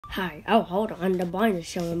Hi. Oh, hold on. The blind is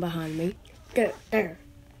showing behind me. Good. There.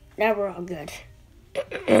 Now we're all good.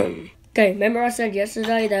 Okay, remember I said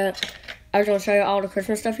yesterday that I was going to show you all the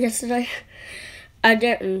Christmas stuff yesterday? I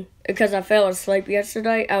didn't because I fell asleep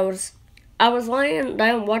yesterday. I was laying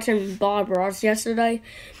down watching Bob Ross yesterday.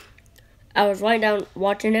 I was laying down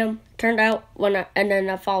watching him. Turned out and then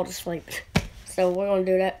I fall asleep. So we're going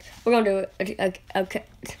to do that. We're going to do it. Okay.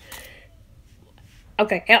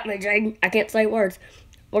 Okay, help me, Jaden. I can't say words.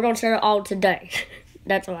 We're going to share it all today.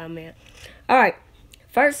 That's what I meant. Alright,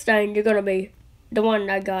 first thing you're going to be, the one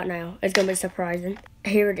I got now, is going to be surprising.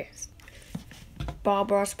 Here it is. Bob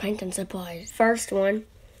Ross painting supplies. First one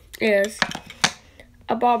is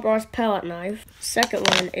a Bob Ross palette knife. Second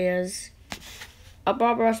one is a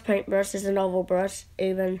Bob Ross paintbrush. Is an oval brush.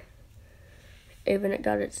 Even it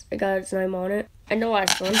got its name on it. And the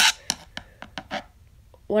last one,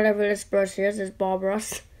 whatever this brush is Bob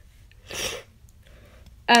Ross.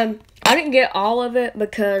 I didn't get all of it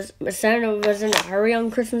because Santa was in a hurry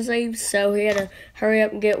on Christmas Eve, so he had to hurry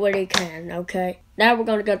up and get what he can, okay? Now we're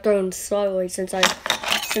going to go through them slowly since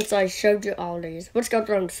I showed you all these. Let's go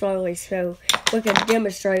through them slowly so we can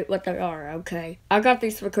demonstrate what they are, okay? I got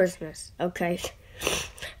these for Christmas, okay?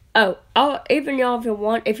 Oh, even y'all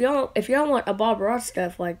if y'all want a Bob Ross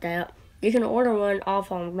stuff like that, you can order one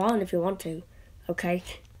off online if you want to, okay?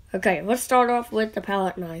 Okay, let's start off with the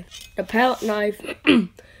palette knife. The palette knife,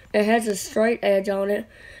 it has a straight edge on it,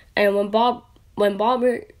 and when Bob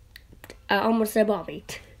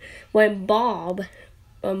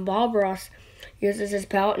Ross uses his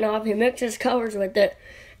palette knife, he mixes colors with it.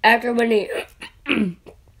 After when he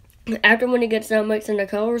gets done mixing the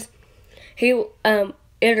colors, he'll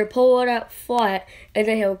pull it out flat, and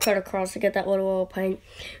then he'll cut across to get that little paint.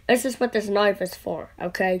 This is what this knife is for,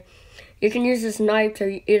 okay? You can use this knife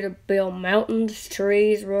to either build mountains,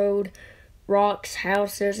 trees, rocks,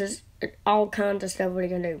 houses, all kinds of stuff what you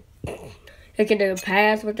can do. You can do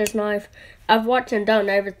paths with this knife. I've watched and done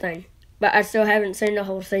everything, but I still haven't seen the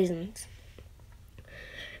whole seasons.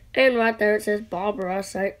 And right there it says Bob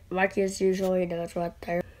Ross, like he usually does right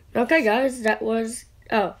there. Okay guys, that was,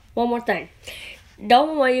 one more thing. The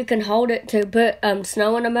only way you can hold it to put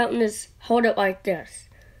snow in a mountain is hold it like this,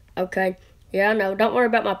 okay? Yeah, I know. Don't worry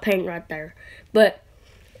about my paint right there. But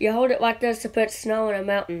you hold it like this to put snow in a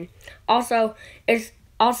mountain. Also,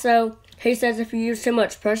 he says if you use too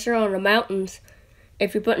much pressure on the mountains,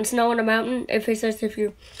 if you're putting snow in a mountain, if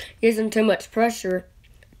you're using too much pressure,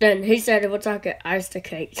 then he said it looks like it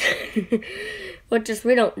icicates. Which is,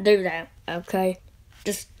 we don't do that, okay?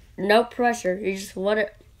 Just no pressure. You just let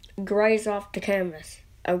it graze off the canvas,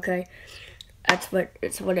 okay? That's what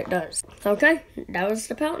it does. Okay, that was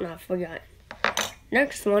the palette knife we got.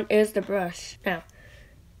 Next one is the brush. Now,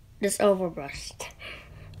 this oval brush.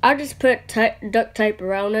 I just put duct tape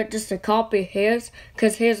around it just to copy his,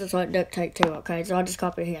 because his is like duct tape too, okay? So I'll just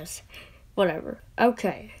copy his. Whatever.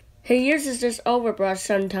 Okay. He uses this oval brush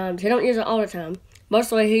sometimes. He don't use it all the time.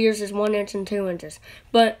 Mostly he uses 1 inch and 2 inches.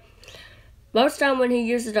 But most time when he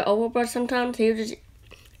uses the oval brush sometimes,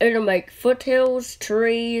 it'll make foothills,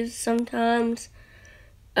 trees sometimes.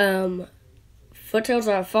 Foothills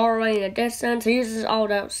are far away in the distance. He uses all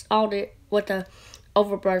with the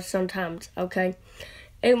overbrush sometimes, okay?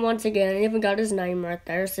 And once again, I even got his name right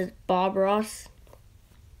there. It says Bob Ross.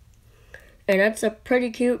 And that's a pretty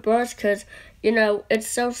cute brush because, it's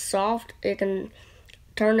so soft. You can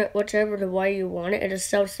turn it whichever the way you want it. It is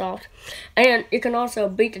so soft. And you can also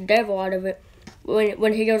beat the devil out of it.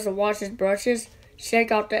 When he goes to wash his brushes,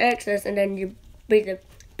 shake off the excess, and then you beat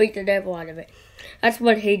the devil out of it. That's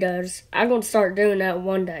what he does. I'm going to start doing that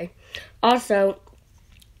one day. Also,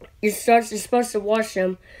 you're supposed to wash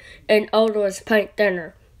them in odorless paint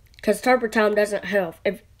thinner, because turpentine doesn't help.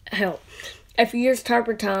 If you use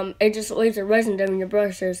turpentine, it just leaves a residue in your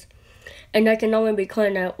brushes, and they can only be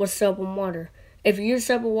cleaned out with soap and water. If you use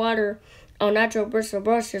soap and water on natural bristle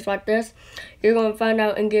brushes like this, you're going to find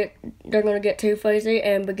out they're going to get too fuzzy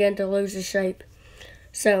and begin to lose the shape.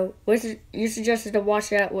 So, you suggested to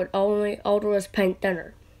wash it out with only odorless paint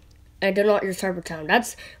thinner. And do not use turpentine.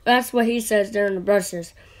 That's what he says during the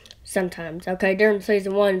brushes sometimes. Okay, during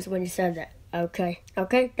season 1 when he said that. Okay,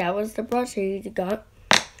 that was the brush he got.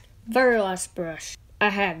 Very last brush. I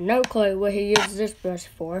have no clue what he uses this brush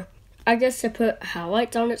for. I guess to put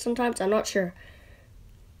highlights on it sometimes. I'm not sure.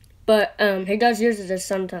 But he does use this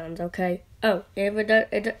sometimes, okay? Oh,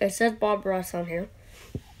 it says Bob Ross on here.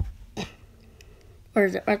 Where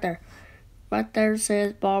is it? Right there. Right there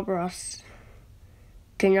says Bob Ross.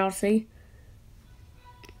 Can y'all see?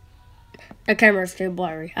 The camera's too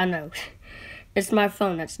blurry. I know. It's my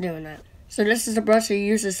phone that's doing that. So this is a brush he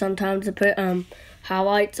uses sometimes to put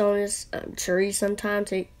highlights on his tree sometimes.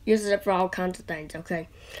 He uses it for all kinds of things, okay?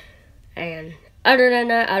 And other than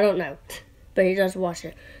that, I don't know. But he does wash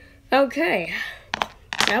it. Okay.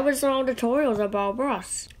 That was all tutorials of Bob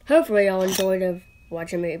Ross. Hopefully y'all enjoyed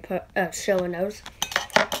watching me showing those.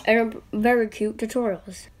 And they're very cute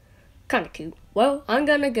tutorials. Kind of cute. Well, I'm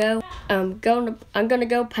gonna go. I'm gonna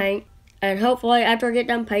go paint, and hopefully after I get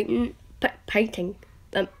done painting,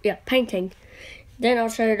 then I'll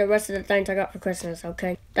show you the rest of the things I got for Christmas.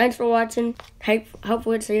 Okay. Thanks for watching.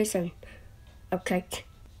 Hopefully see you soon. Okay.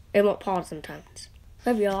 It won't pause sometimes.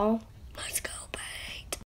 Love y'all. Let's go.